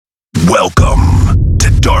Welcome to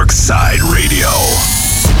DARKSYDE Radio.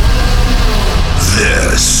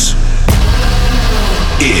 This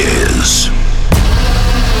is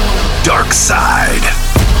DARKSYDE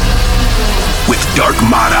with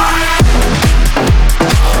DARKMATA.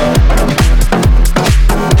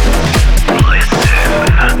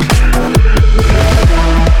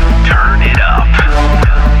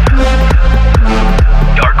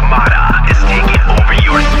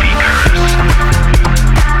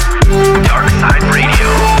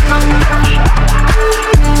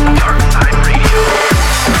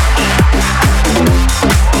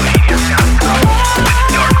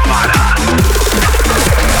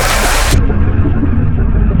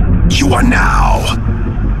 You are now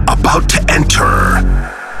about to enter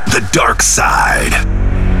the dark side.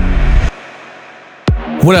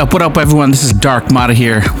 What up, everyone? This is DARKMATA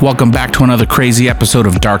here. Welcome back to another crazy episode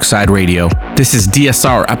of DARKSYDE Radio. This is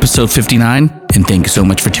DSR episode 59, and thank you so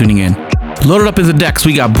much for tuning in. Loaded up in the decks,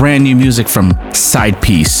 we got brand new music from Side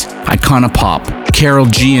Piece, Icona Pop, Carol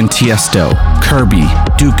G and Tiesto, Kirby,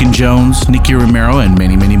 Duke and Jones, Nicky Romero, and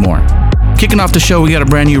many, many more. Kicking off the show, we got a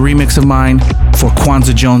brand new remix of mine for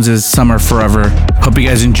Kwanzaa Jones's Summer Forever. Hope you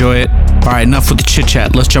guys enjoy it. All right, enough with the chit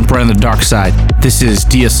chat. Let's jump right on the dark side. This is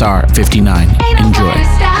DSR 59. Enjoy.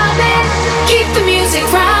 Stop it. Keep the music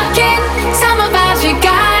rocking. Summer vibes, we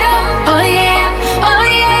got 'em. Oh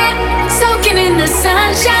yeah, soaking in the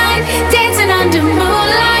sunshine, dancing under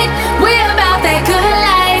moonlight. We're about that good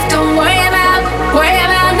life. Don't worry about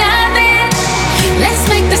nothing. Let's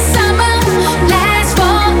make the summer last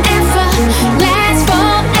forever, last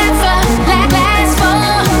forever, last for.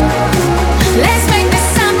 Let's make the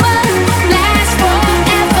summer last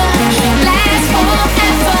forever, last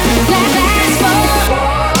forever, last for.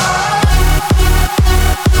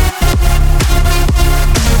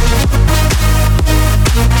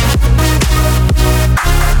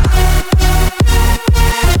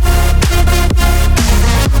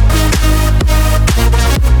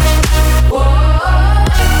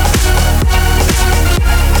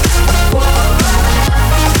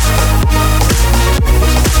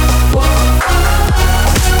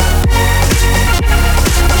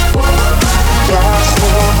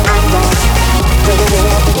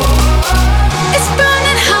 It's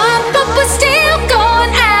burning hot, but we're still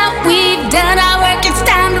going out. We've done our work, it's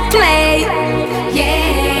time to play.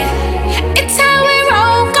 Yeah, it's how we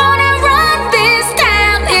roll, gonna run this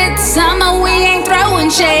town. It's summer, we ain't throwing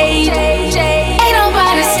shade. Ain't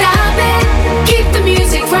nobody stopping, keep the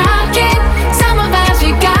music rocking. Summer vibes,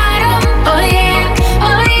 we got 'em. Oh yeah,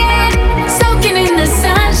 soaking in the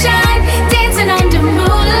sunshine, dancing under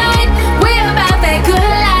moonlight. We're about that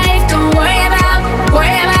good life, don't worry about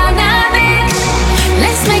nothing.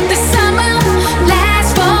 Let's make the summer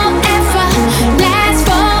last forever, last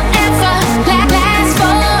forever, last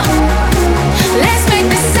for. Let's make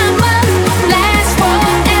the summer last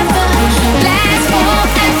forever, last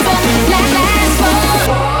forever, last for.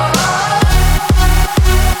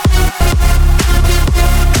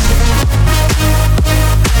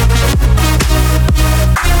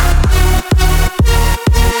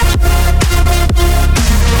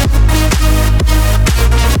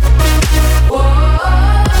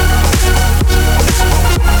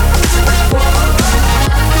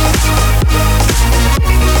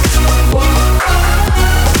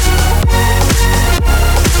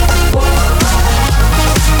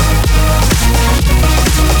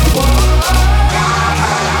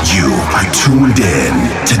 You are tuned in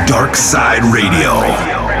to DARKSYDE Radio.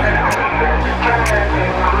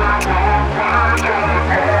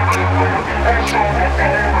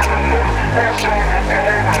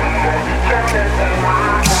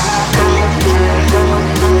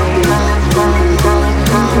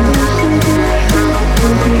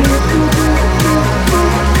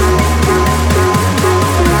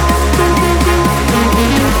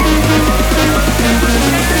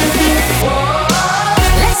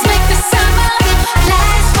 Let's make the summer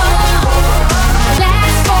last for.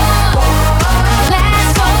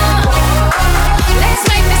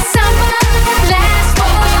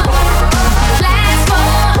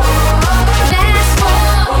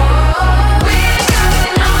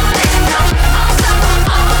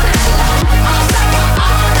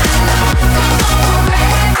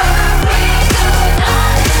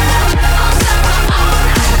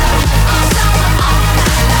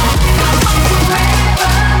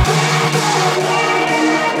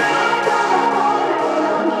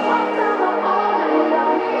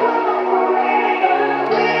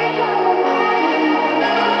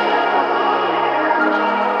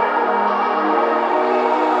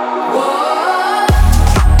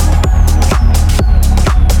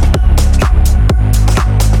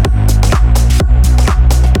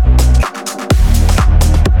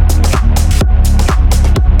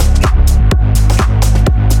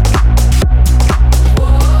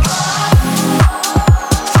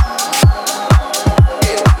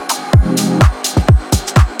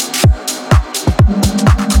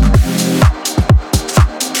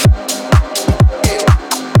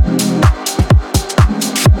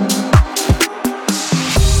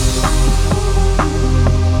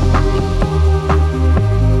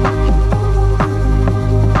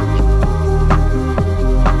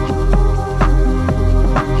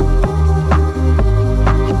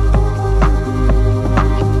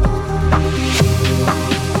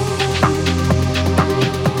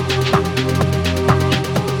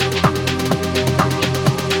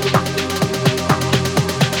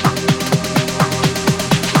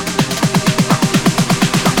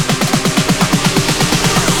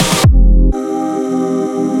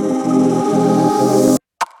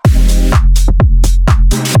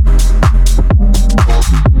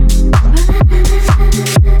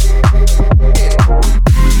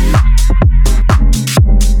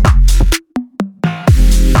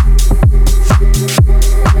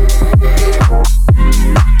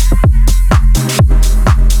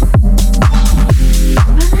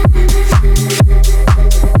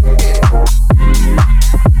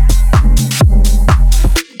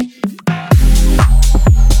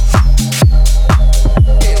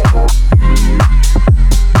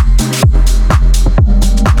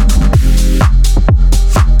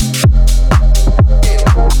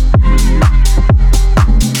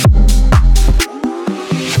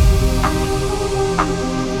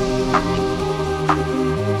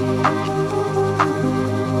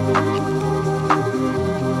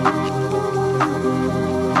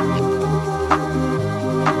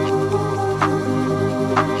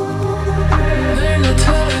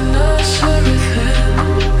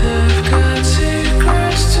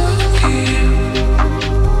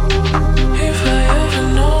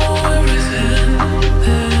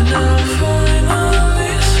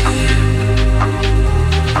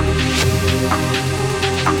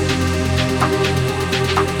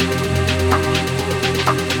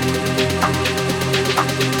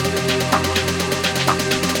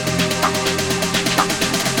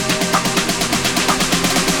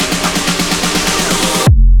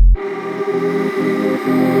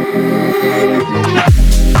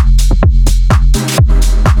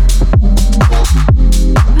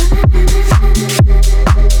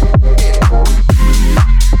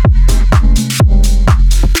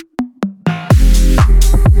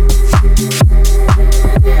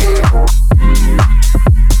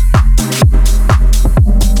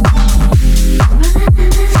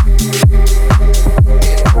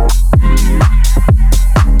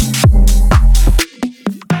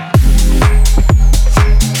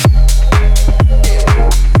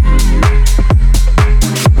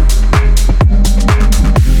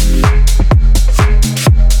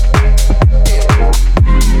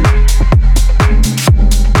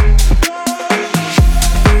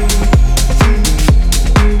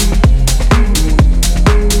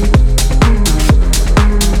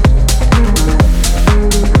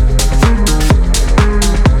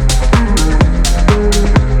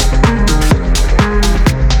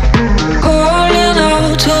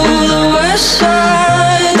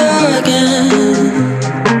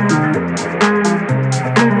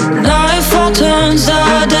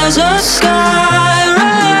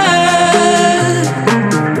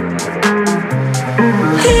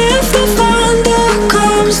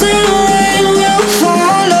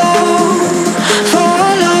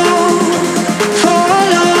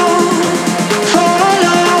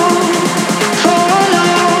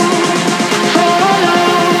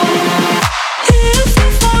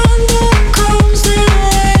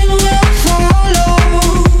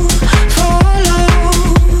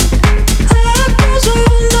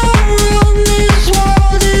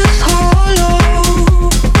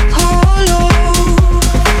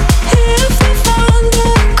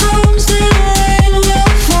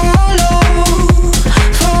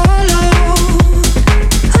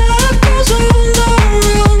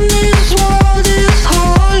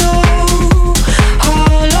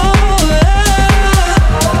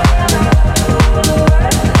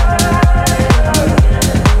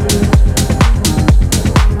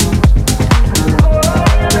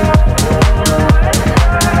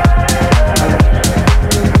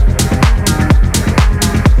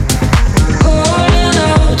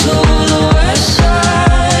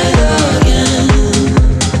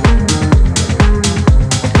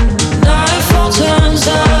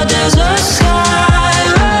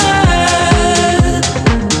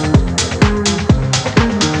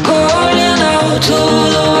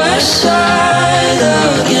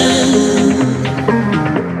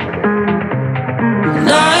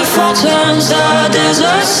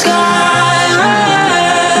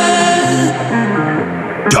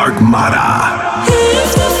 Dark Mata.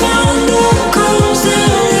 If the thunder comes, the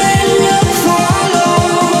rain will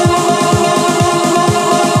follow.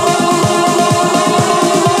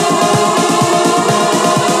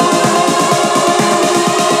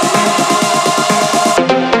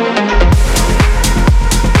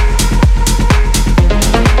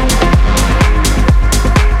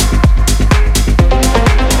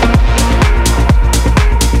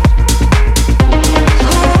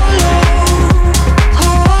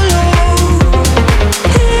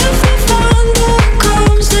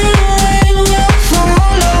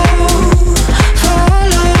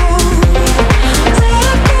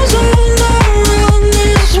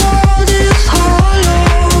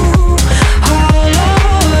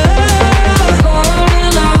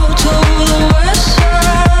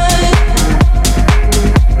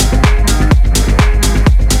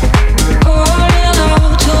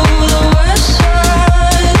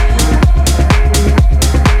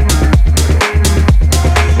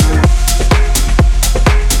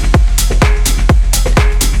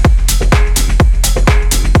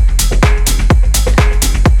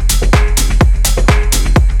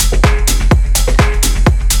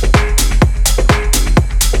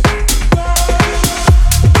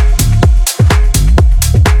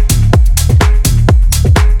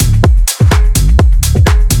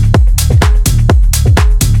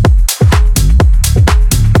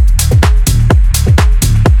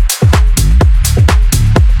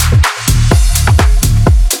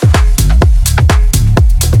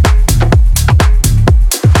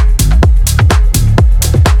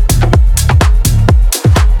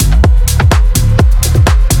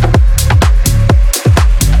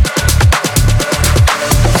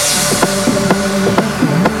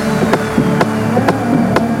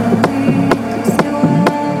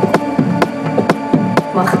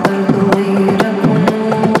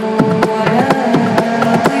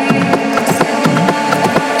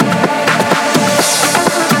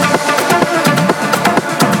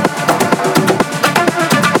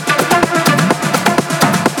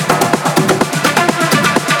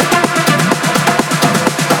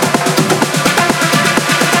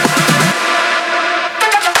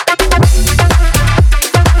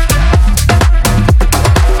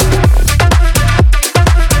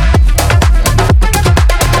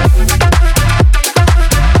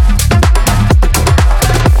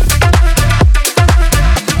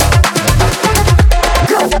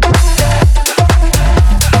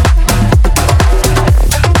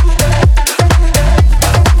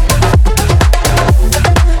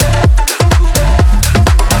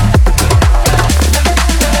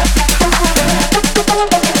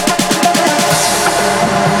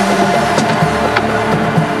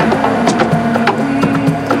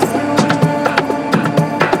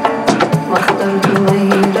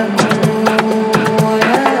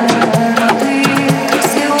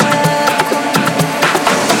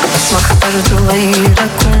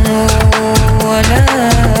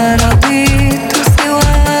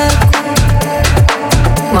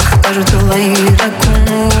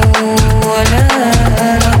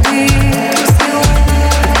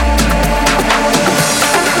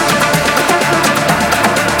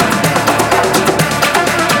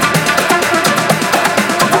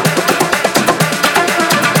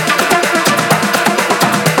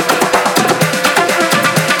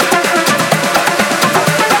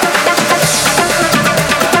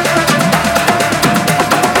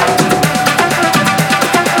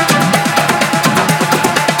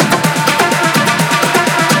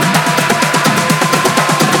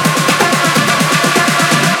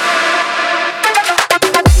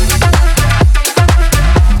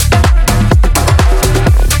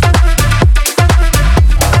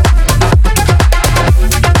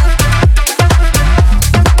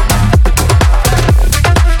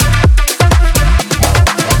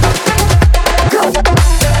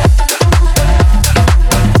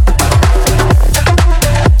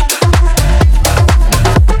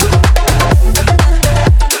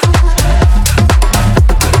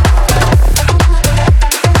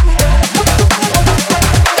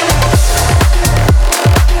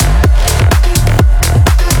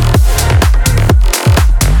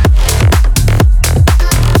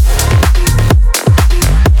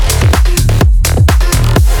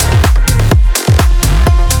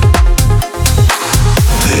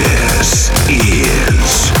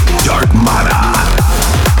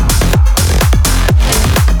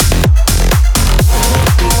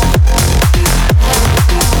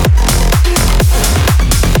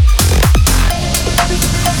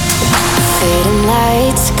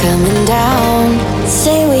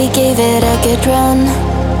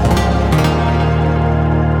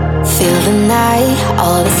 Feel the night,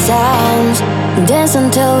 all the sounds, dance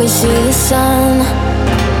until we see the sun.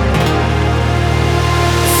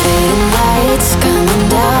 Fading lights coming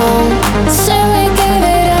down, so we give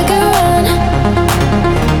it a good run.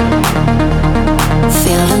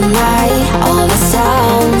 Feel the night, all the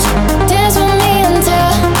sounds, dance with me until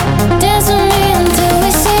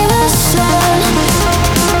we see the sun.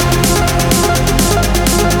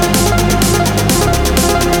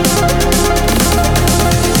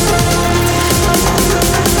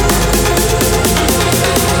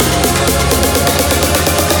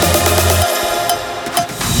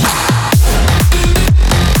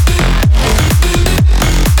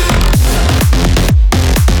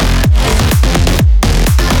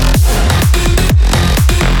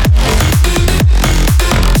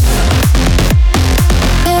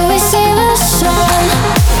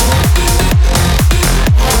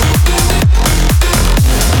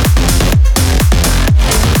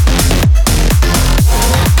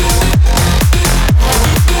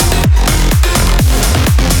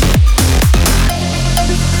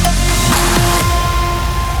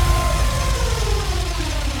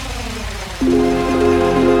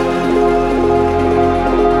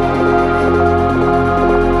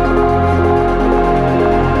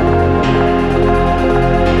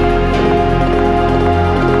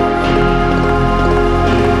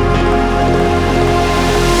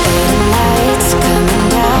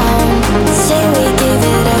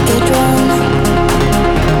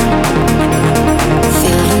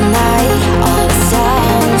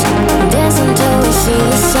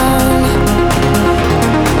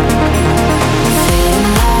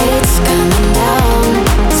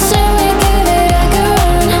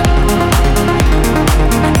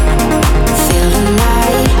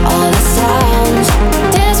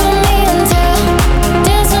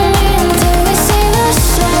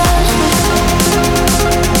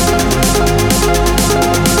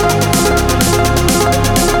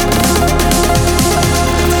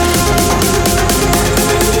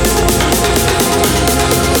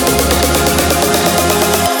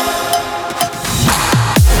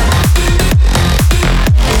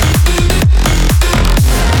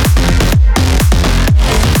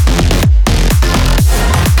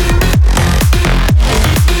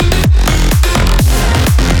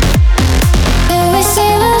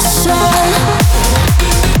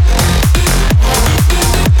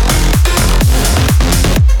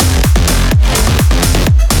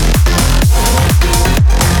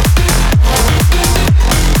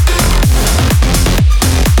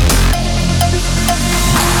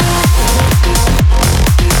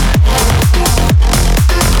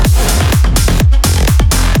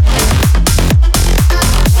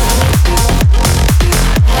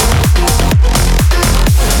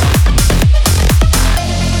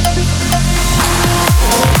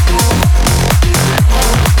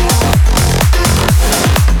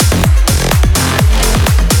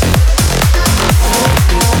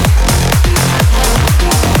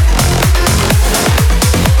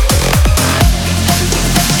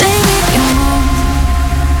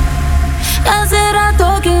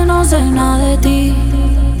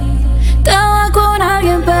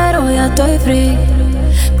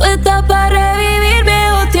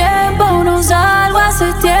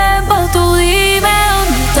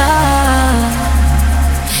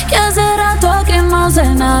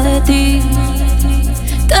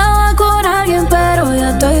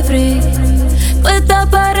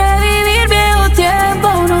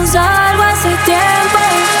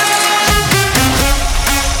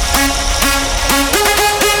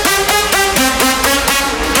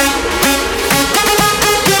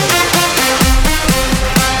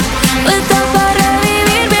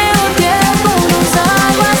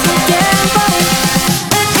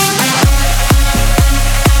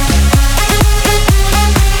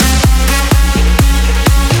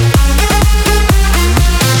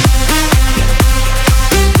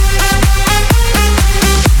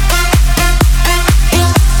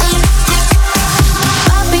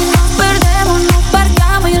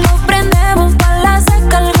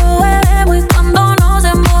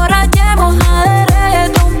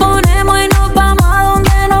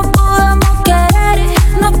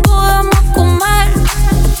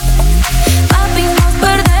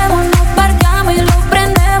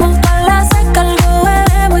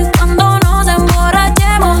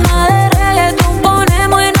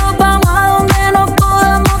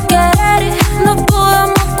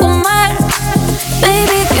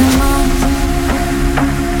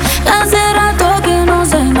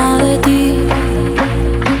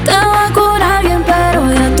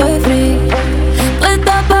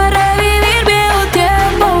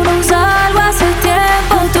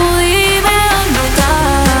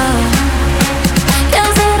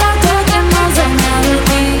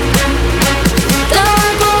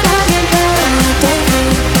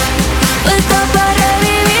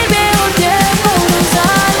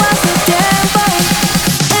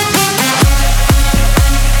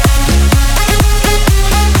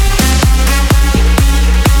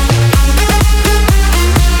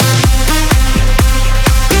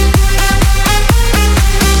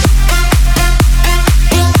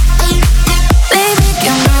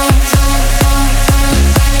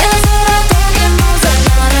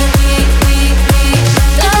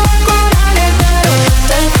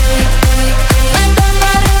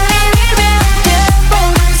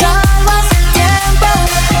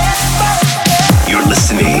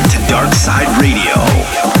 DARKSYDE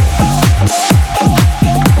Radio.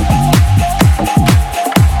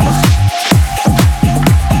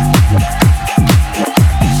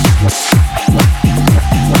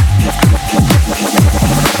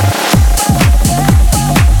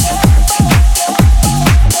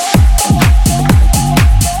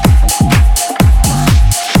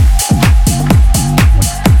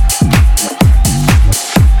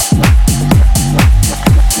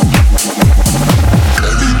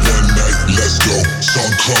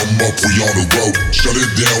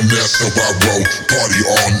 That's how I roll. Party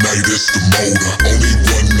all night, it's the motor. Only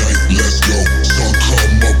one night, let's go. Sun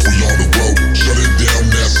come up, we on the road. Shut it down,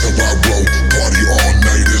 that's how I roll. Party all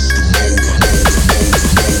night, it's the motor.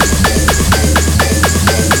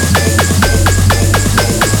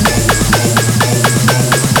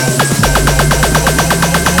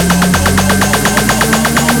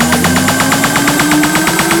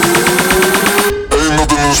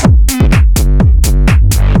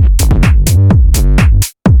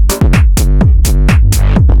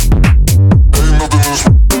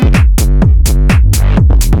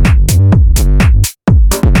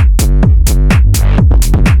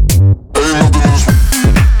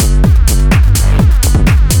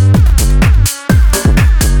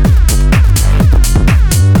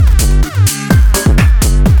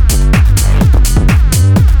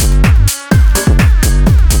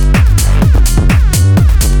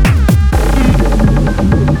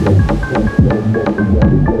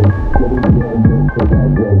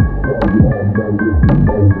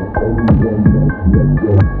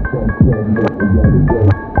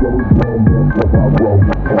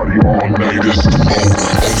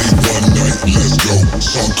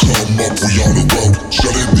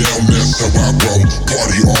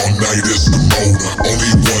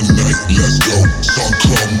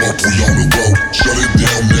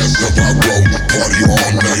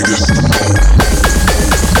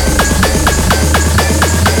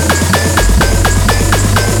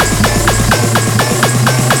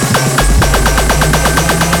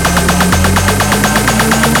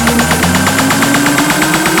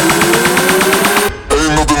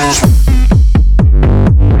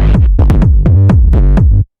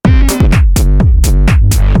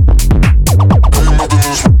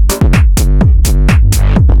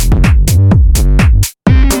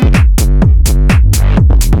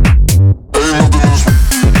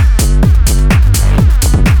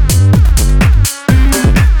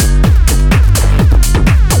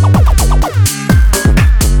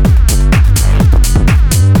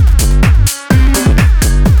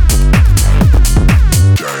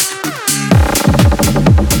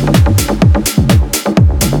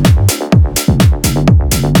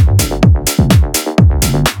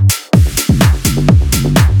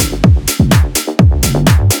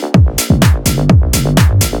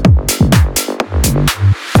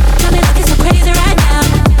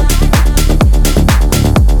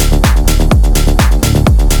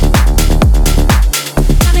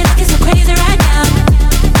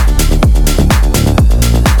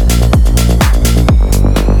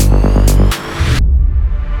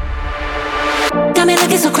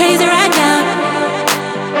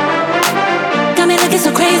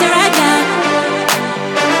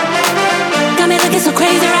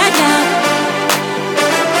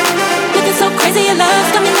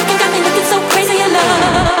 So crazy in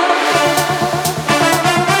love,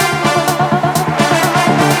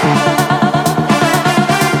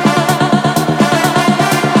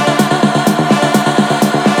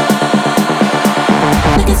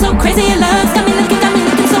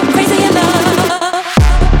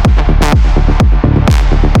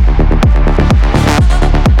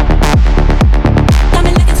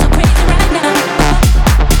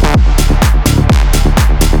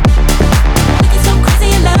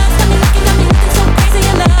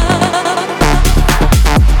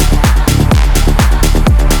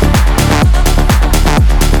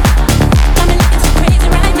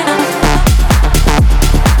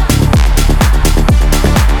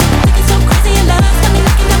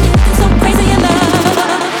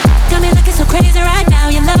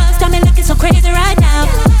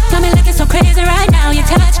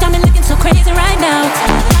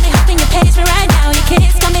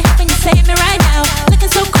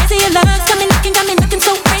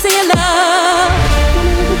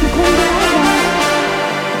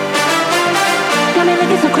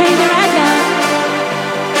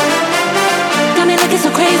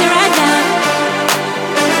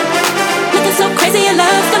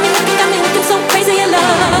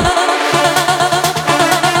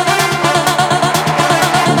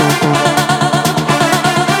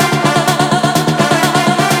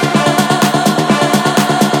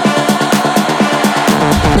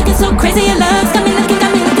 so crazy in love. Got me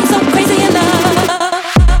looking so crazy in love.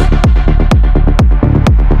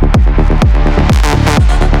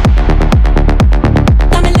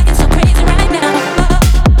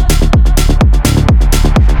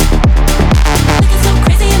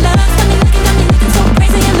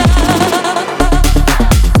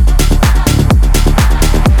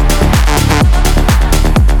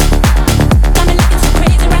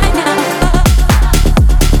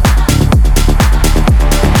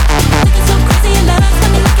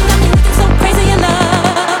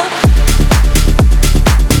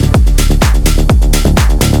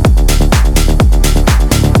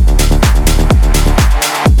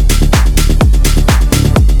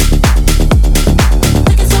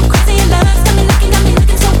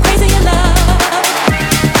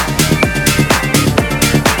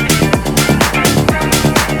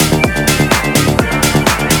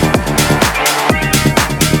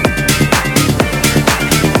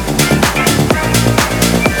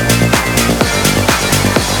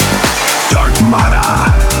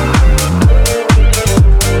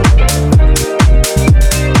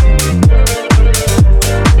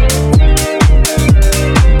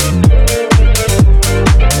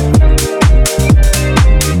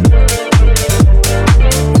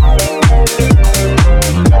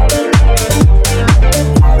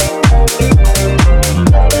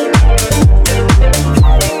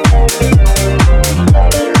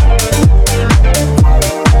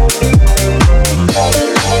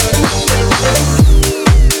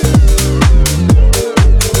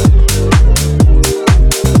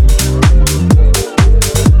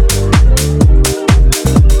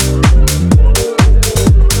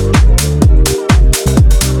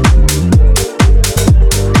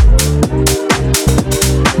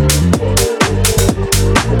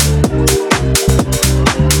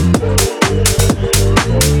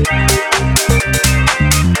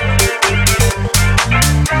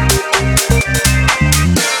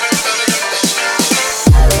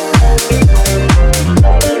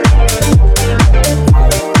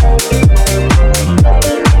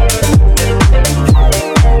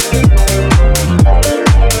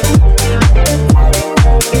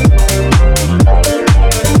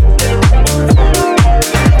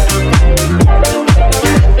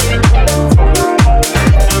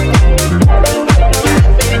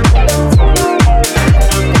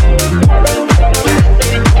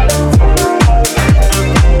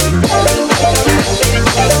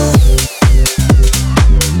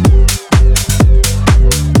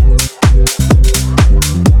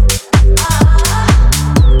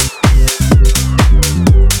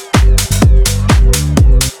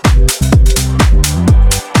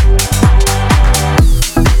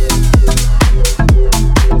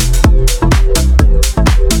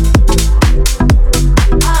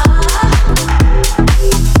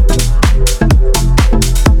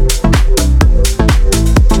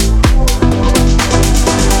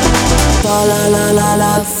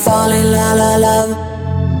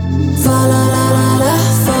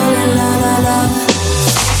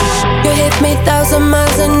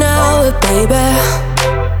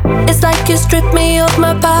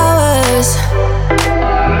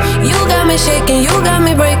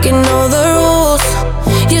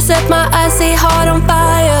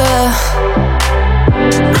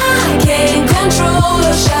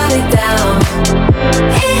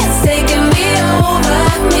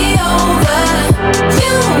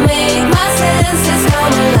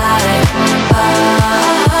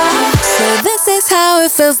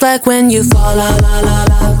 Like when you fall la la la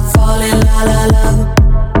la, fall in la la la,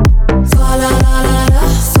 fall la la la la,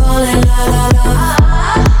 fall in la la la,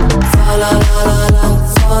 fall la la la la,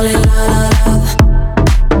 fall in la la la,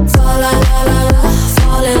 fall la la la la,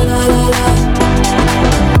 fall in la la la.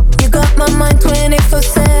 You got my mind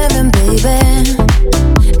 24/7, baby.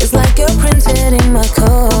 It's like you're printed in my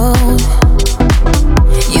code.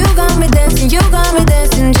 You got me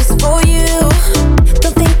dancing just for you.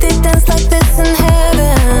 Don't think they dance like this in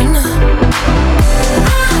heaven.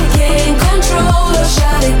 I can't control or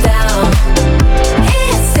shut it down.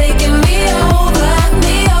 It's taking me over,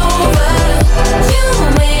 me over. You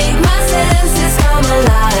make my senses come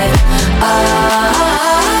alive.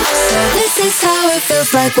 So this is how it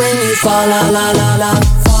feels like when you fall la la la la,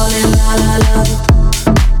 fall in la la la,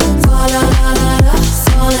 fall la la la la,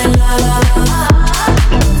 fall in la la la,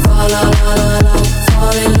 fall la la la la,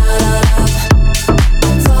 fall in la la la.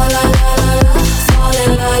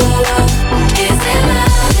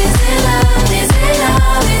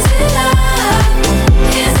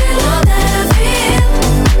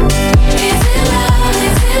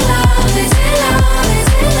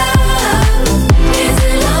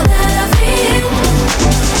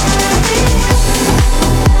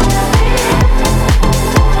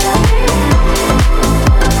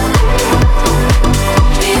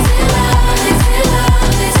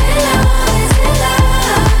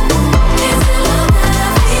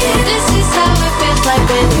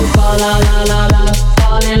 la la la la,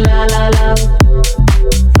 falling la la la.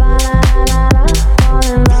 Fa la la la la,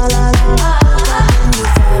 falling la la la.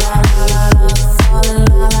 Falling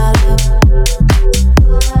la la la.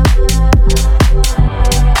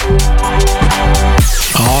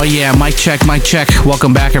 Oh yeah, mic check, mic check.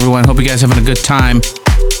 Welcome back everyone, hope you guys are having a good time.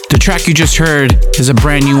 The track you just heard is a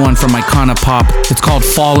brand new one from Icona Pop. It's called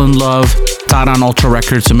Fall in Love. It's out on Ultra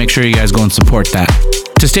Records, so make sure you guys go and support that.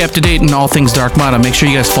 To stay up to date on all things Dark Mata, make sure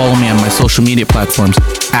you guys follow me on my social media platforms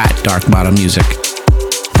at Dark Mata Music.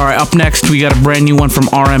 Alright, up next we got a brand new one from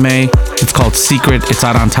RMA. It's called Secret. It's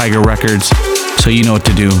out on Tiger Records, so you know what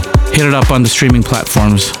to do. Hit it up on the streaming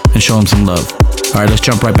platforms and show them some love. Alright, let's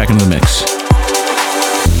jump right back into the mix.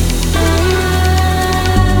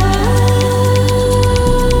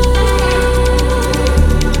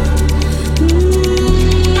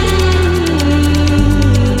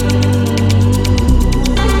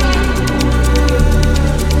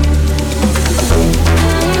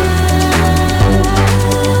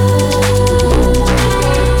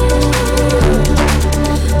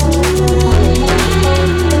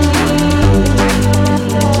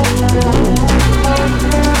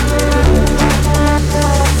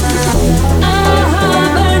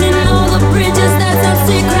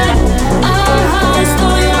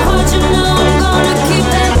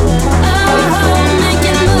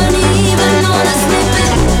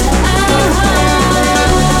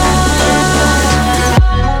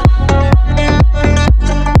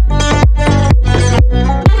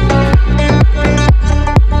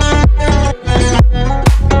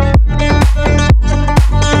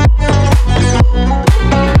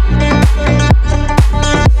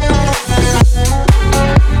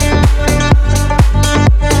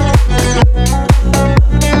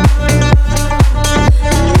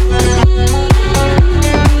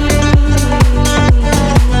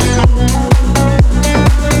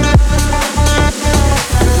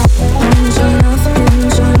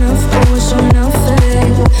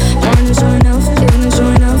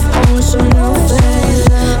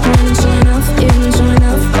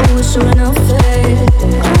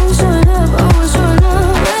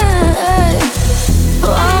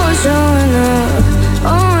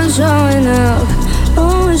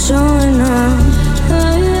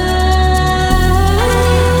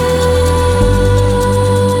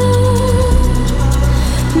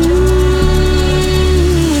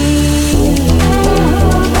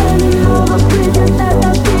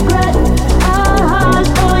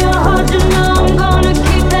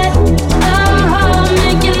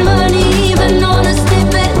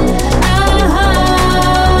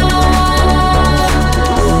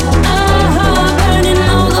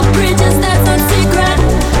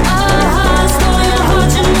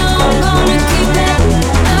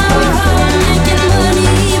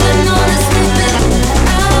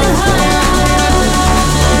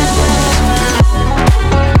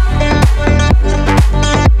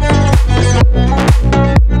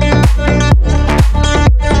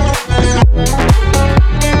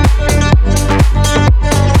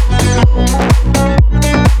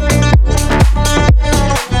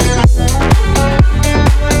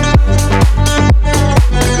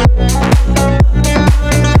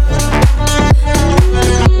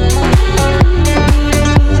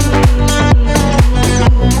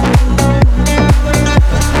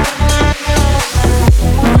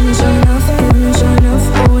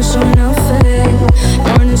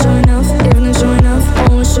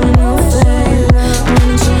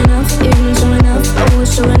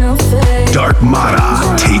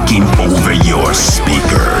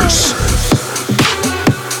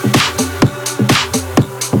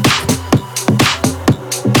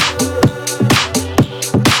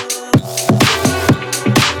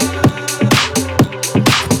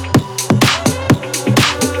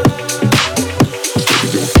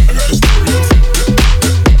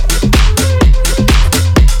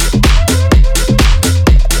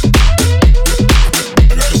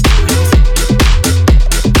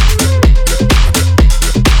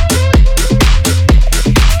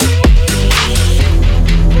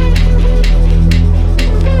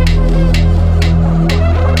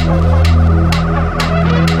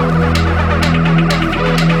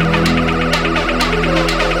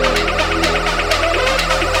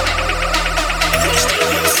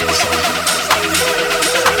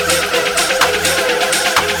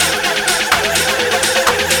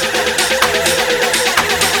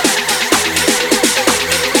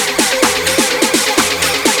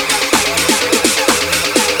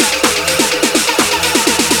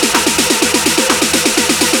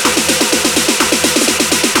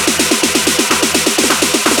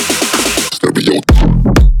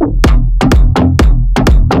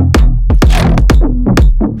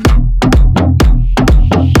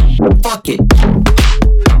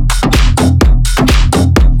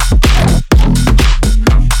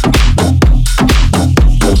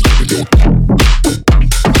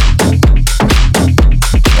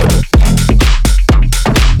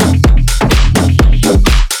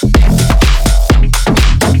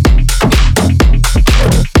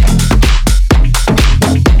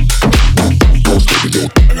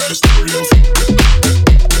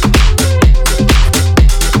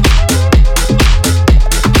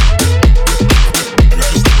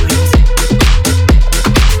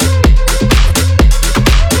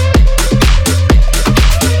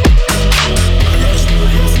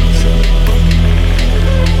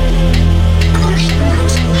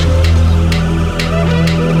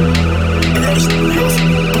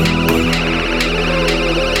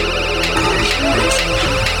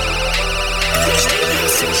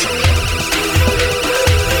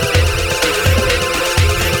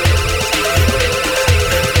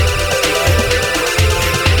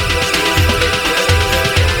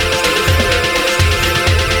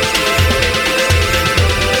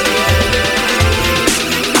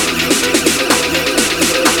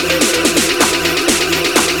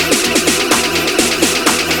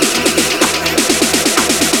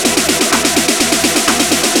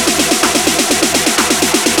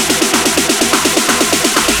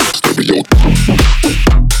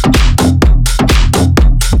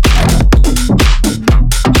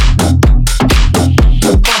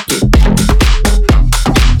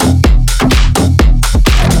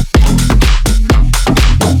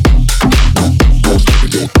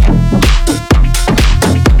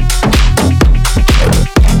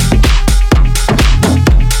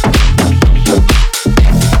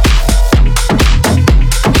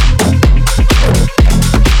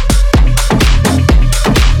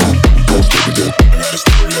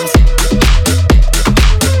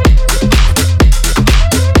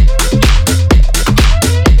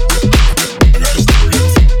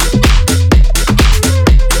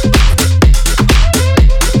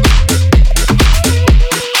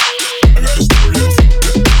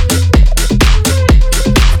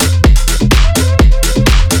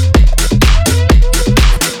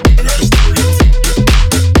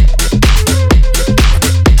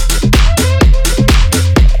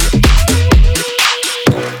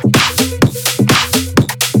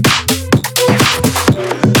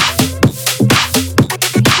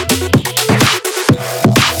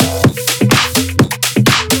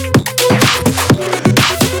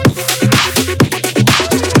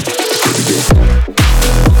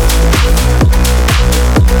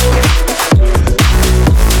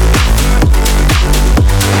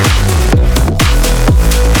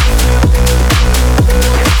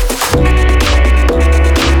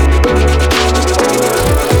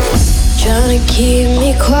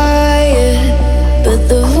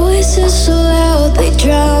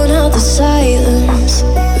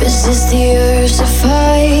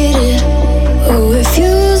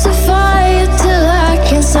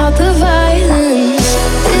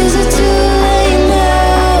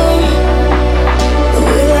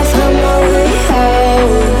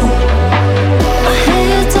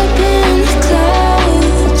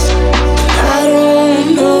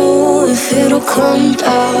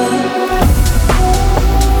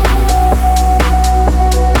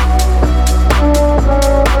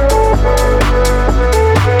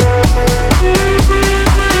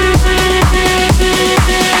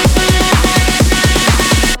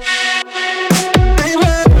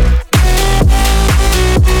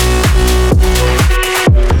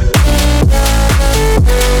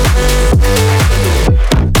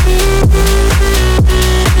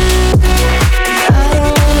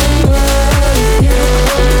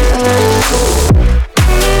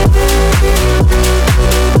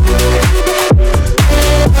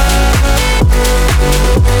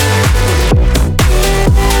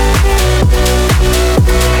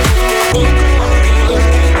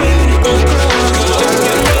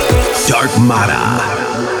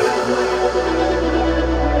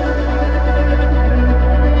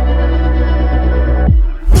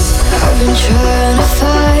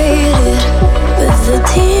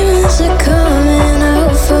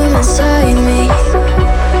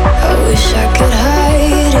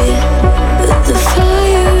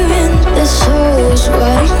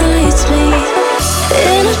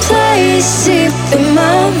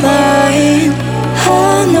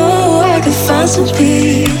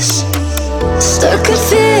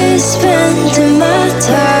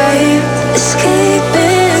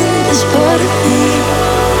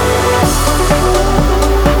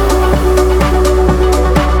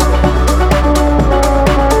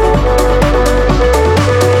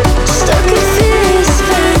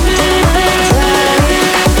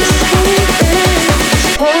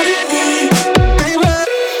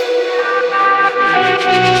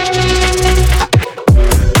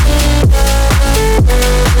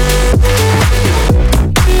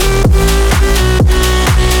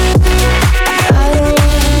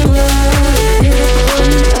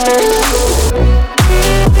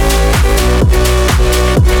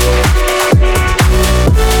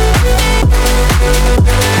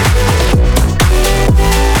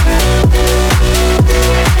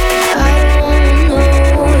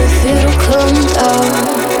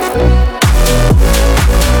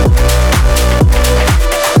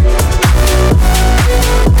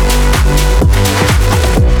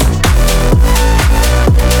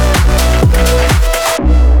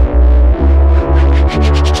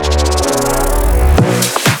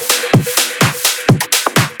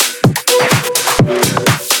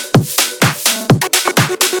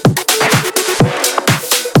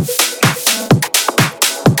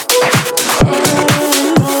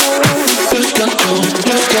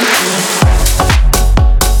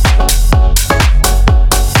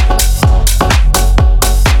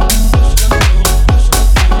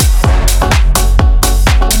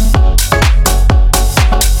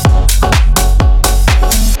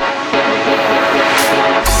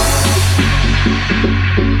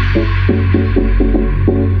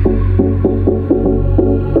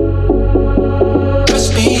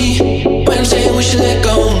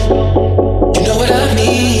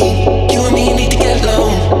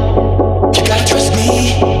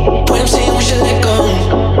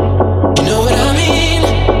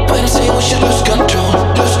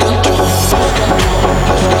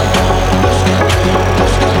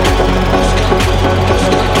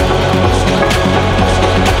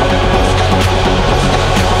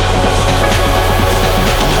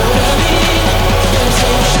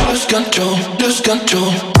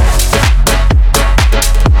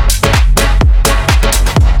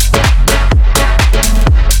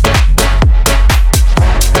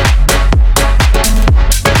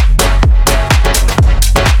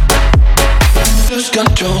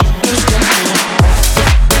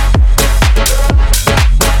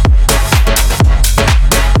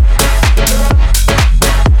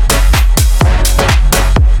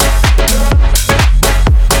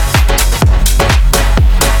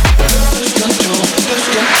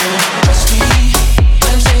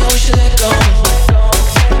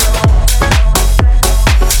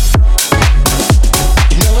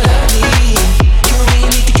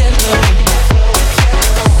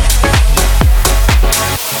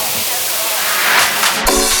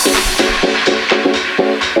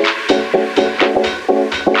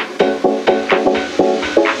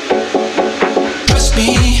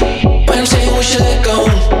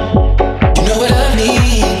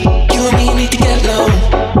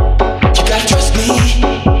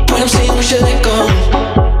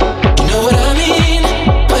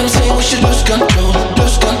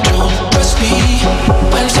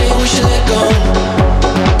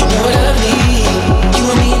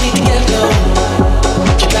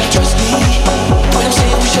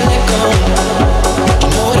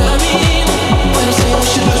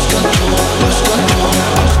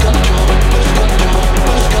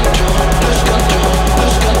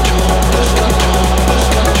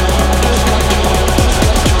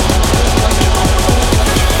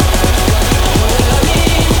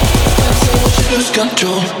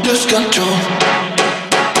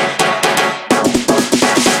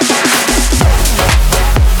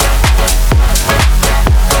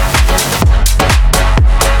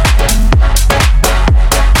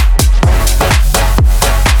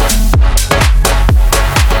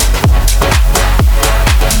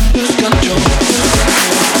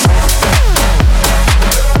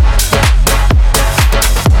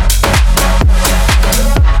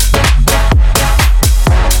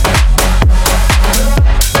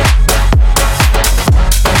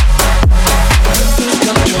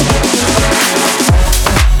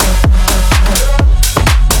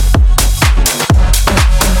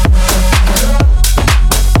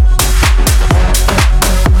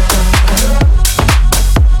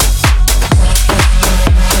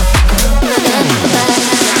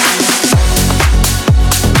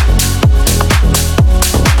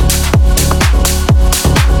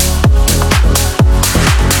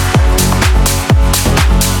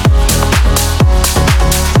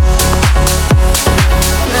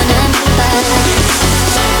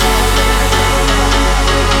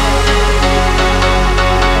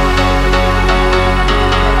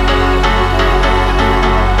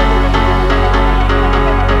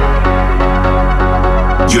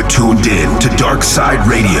 You're tuned in to DARKSYDE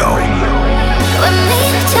Radio. When we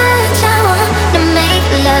touch, I wanna make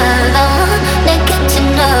love. I wanna get to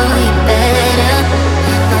know you better.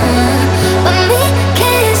 When we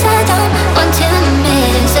kiss, I don't want to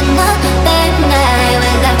miss another night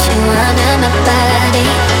without you under my body,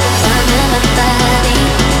 under my body,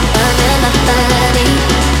 under my body,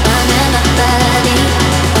 under my body,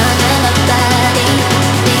 under my body.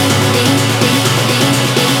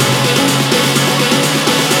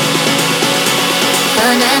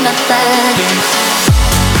 Under my body.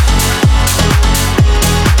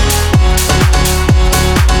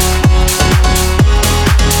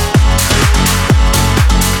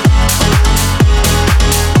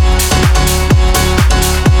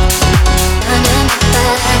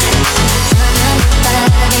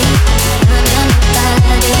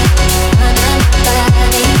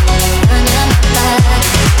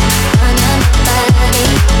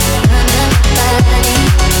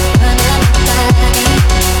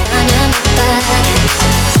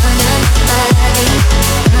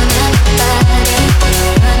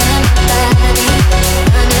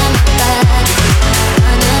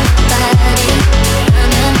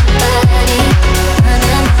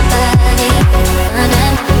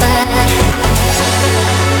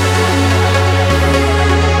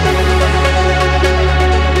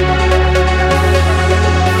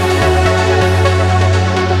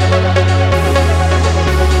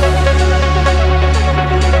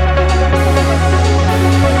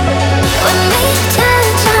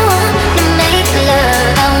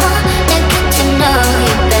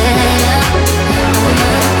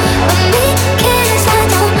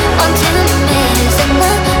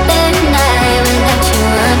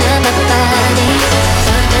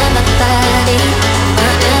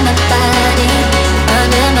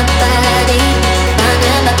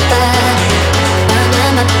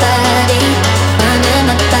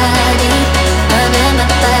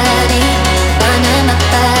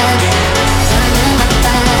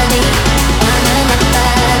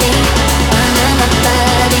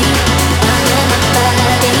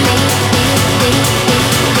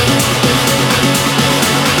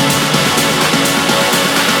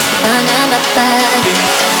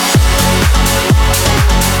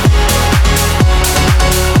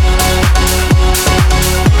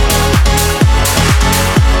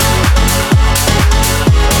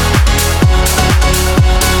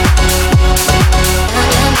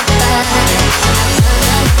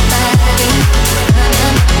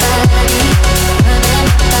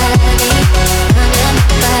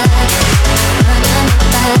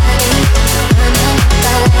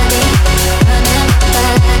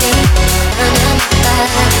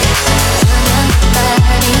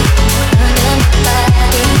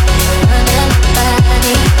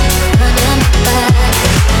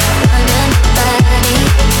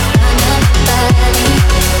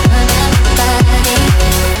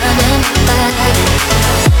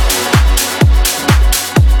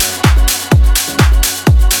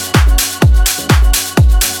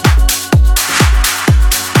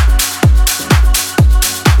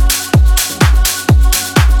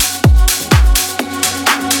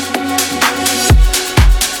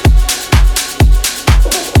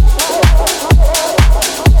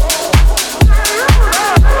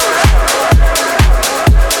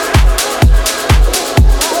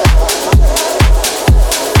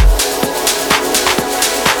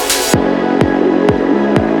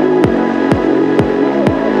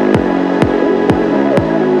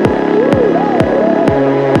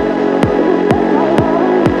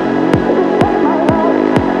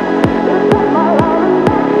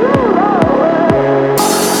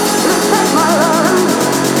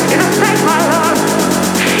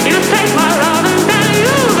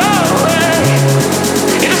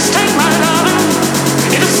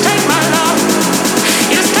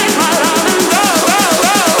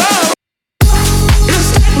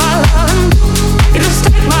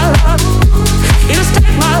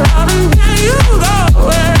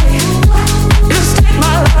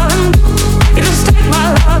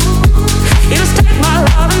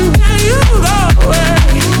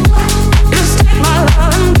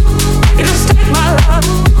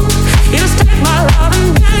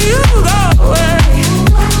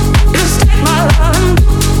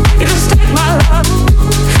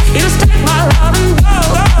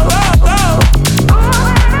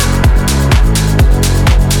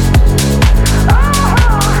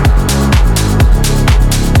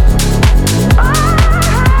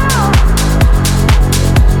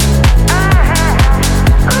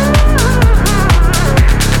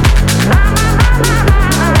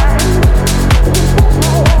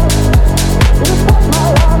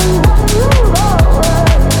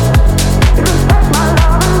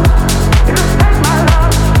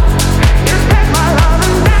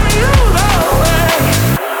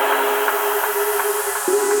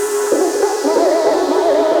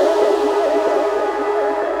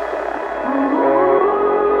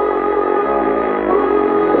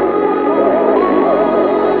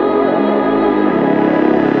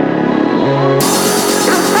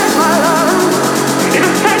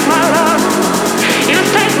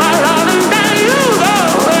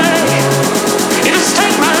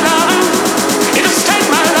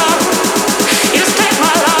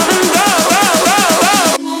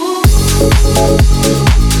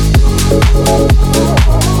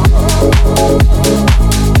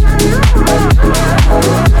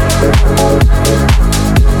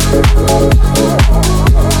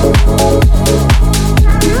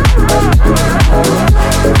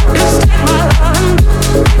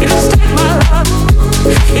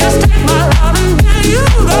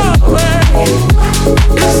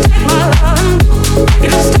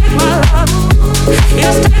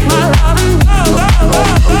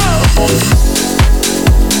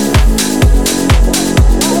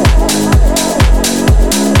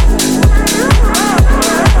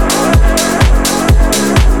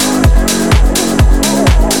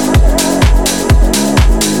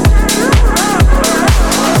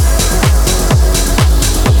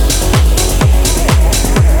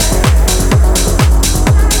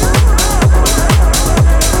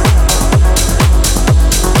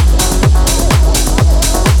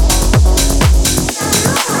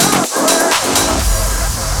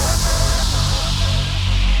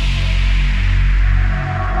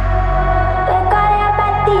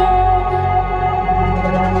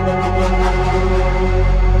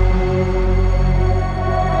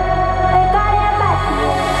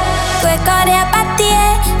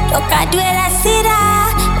 Toca due la sera,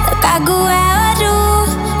 toca gue oru,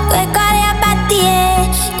 gue core apatie,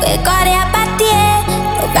 gue core apatie.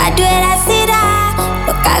 Toca due la sera,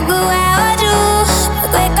 toca gue oru,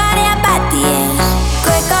 gue core apatie,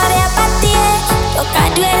 gue core apatie. Toca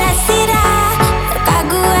due la sera, toca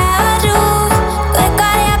gue oru, gue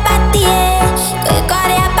core apatie, gue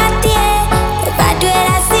core apatie. Toca due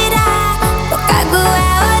la sera, toca gue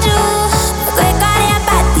oru, gue core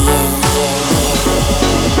apatie.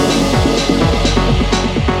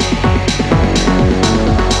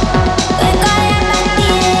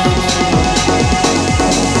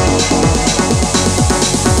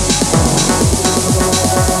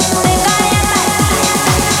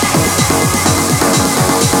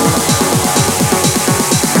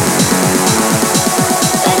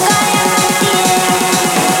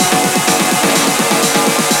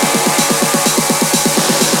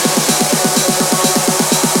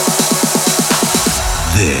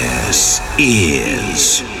 This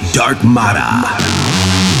is Dark Mata.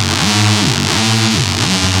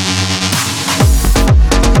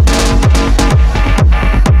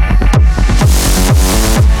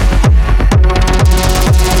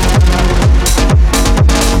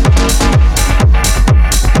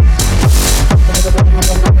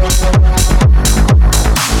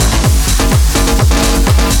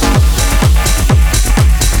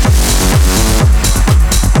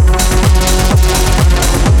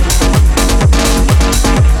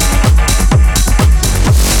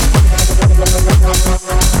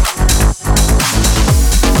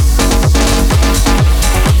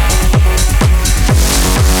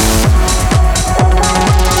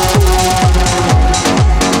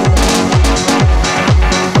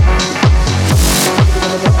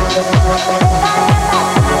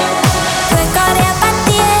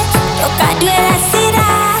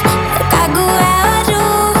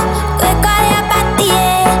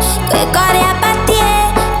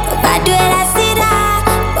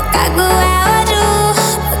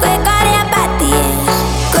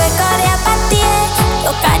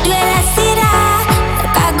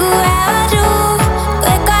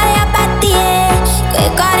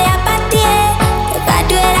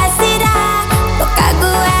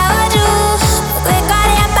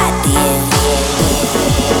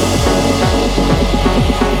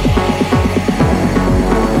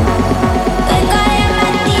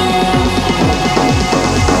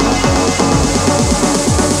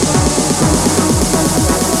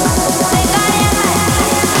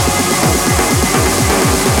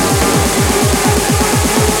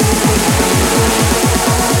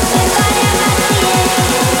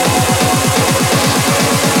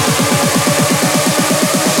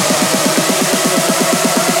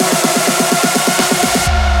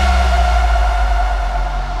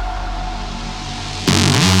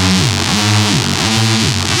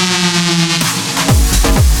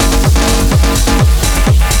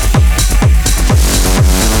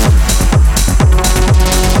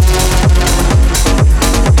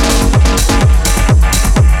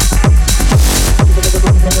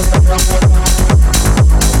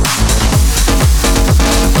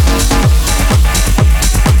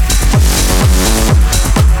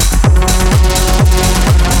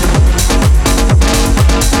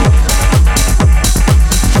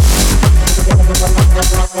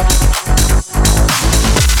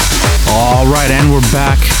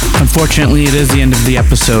 Unfortunately, it is the end of the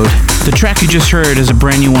episode. The track you just heard is a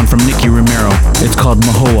brand new one from Nicky Romero. It's called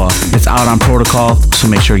Mahoa. It's out on Protocol, so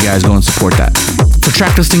make sure you guys go and support that. For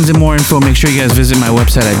track listings and more info, make sure you guys visit my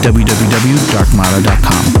website at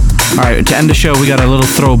www.darkmata.com. Alright, to end the show, we got a little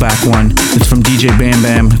throwback one. It's from DJ Bam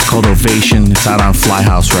Bam. It's called Ovation. It's out on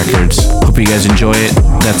Flyhouse Records. Hope you guys enjoy it.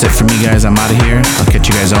 That's it for me, guys. I'm out of here. I'll catch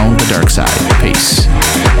you guys on the dark side. Peace.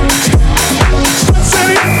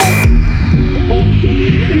 Thank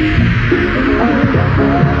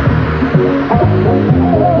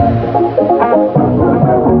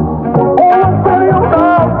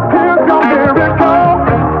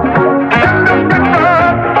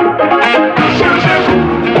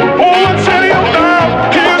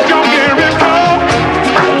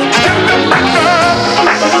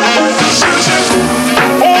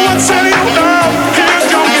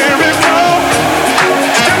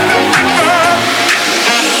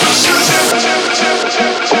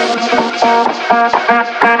you.